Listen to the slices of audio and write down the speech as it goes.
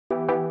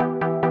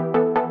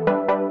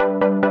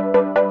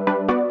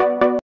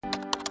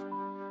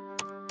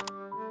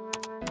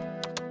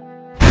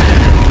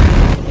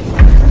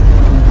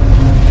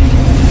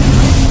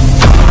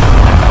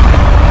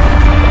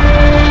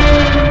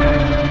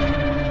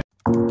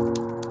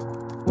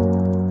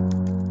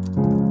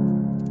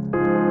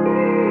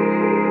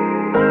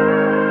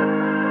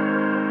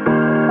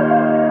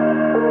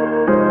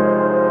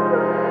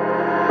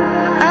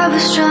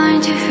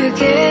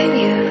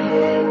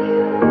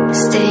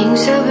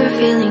sober,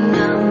 feeling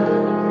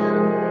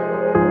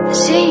numb.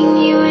 Seeing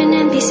you in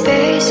empty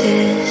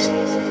spaces,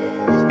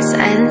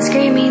 silence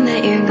screaming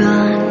that you're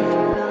gone.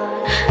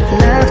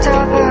 Love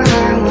tore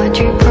apart what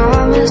you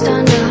promised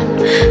undone.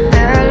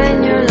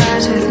 Barreling your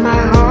lies with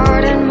my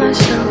heart and my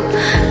soul,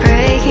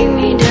 breaking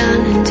me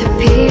down into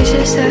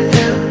pieces that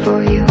fell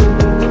for you.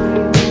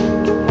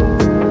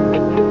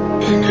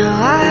 And now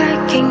I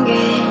can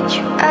get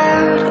you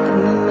out of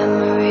my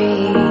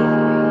memory.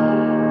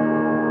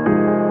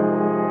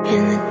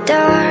 In the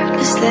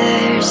darkness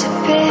there's a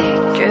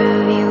picture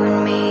of you and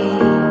me.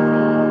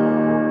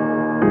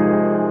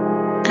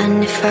 And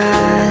if I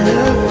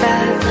look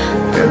back,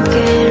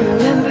 broken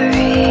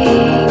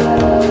remembering,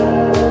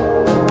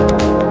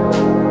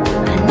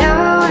 I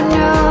know,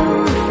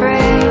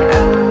 afraid I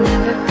will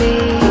never be,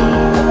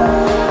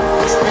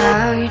 'cause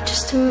now you're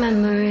just a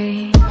memory.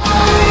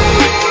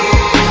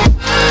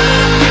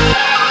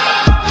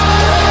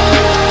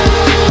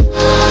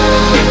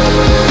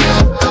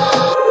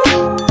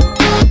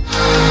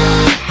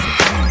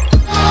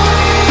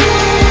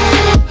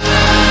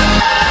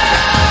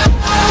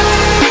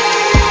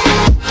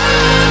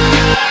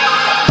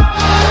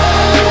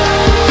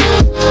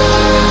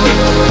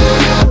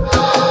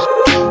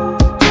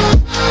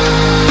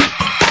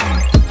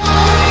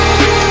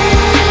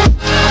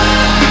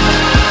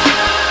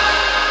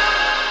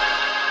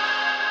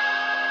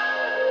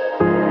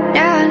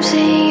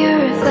 Seeing your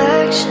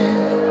reflection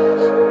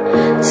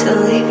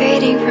slowly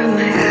fading from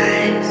my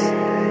eyes,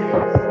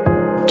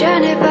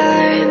 drowned by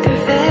our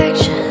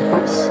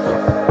imperfections,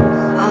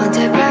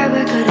 haunted by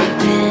what could have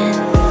been.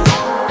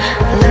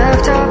 Love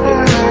tore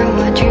apart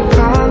what you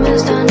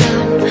promised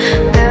undone,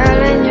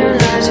 barreling your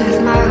lies with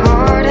my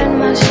heart and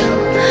my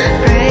soul,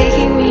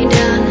 breaking me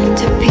down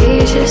into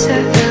pieces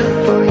that fell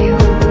for you.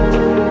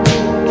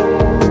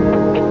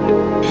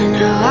 And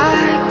now I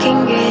can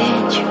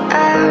get you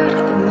out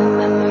of my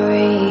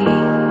memory.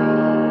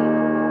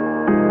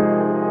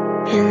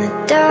 In the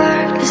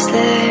darkness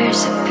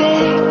there's a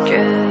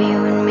picture of you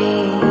and me.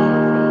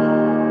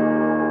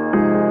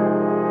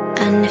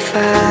 And if I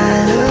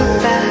look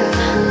back,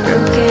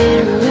 broken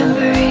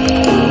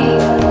remembering,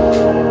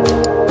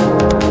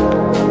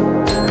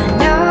 I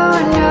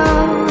know,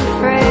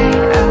 afraid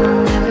I will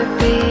never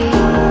be,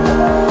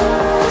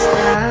 'cause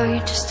now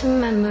you're just a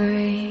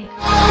memory.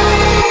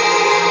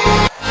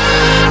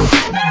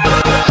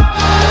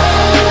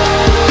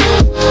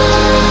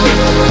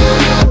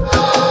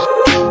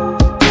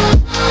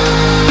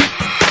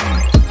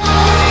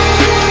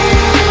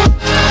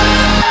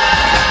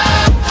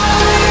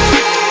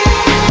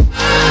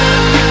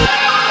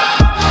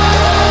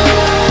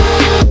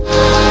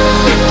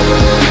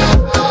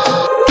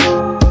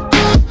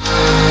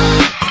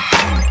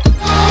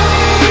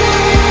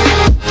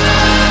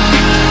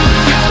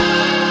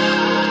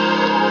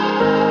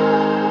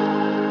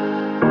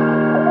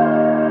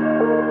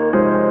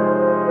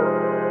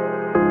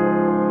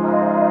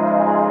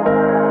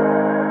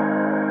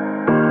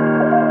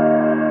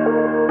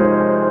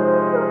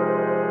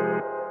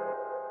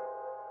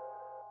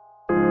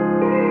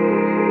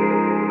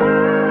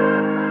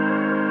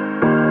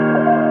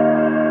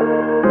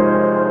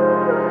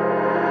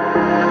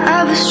 I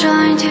was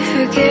trying to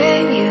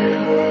forget you,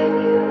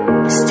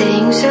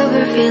 staying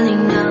sober,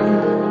 feeling numb.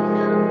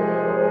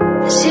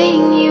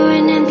 Seeing you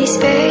in empty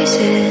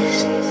spaces,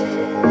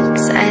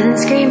 silence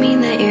screaming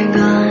that you're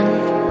gone.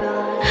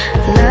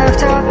 Love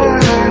tore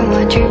apart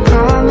what you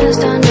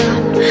promised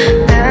undone,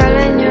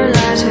 barreling your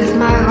lies with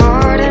my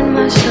heart and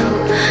my soul,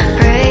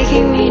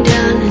 breaking me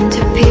down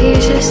into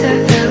pieces that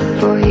fell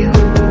for you.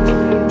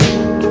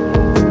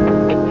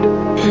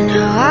 And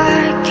now I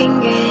can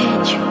get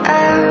you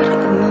out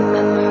of my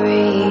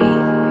memory.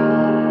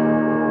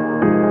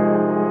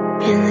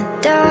 In the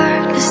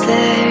darkness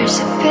there's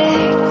a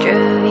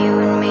picture of you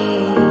and me.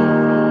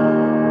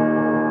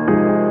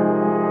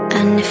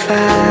 And if I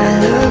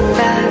look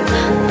back,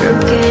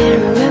 broken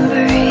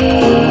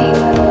remembering,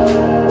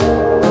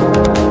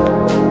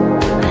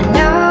 I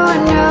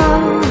know,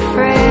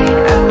 afraid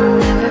I will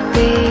never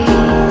be,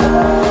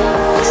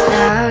 'cause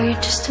now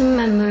you're just a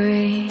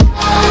memory.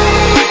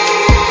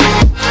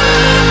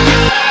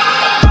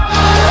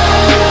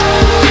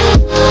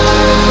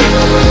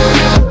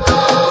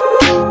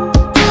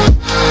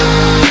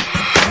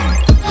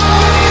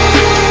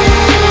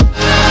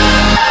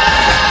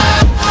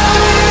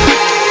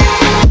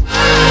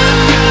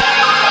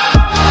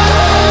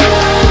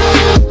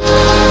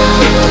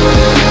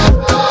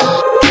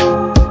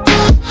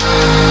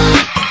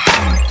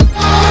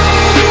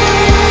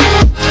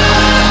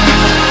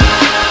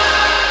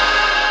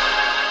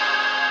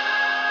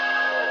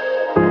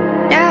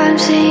 Now I'm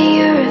seeing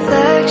your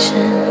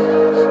reflection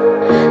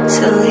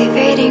slowly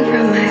fading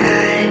from my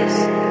eyes.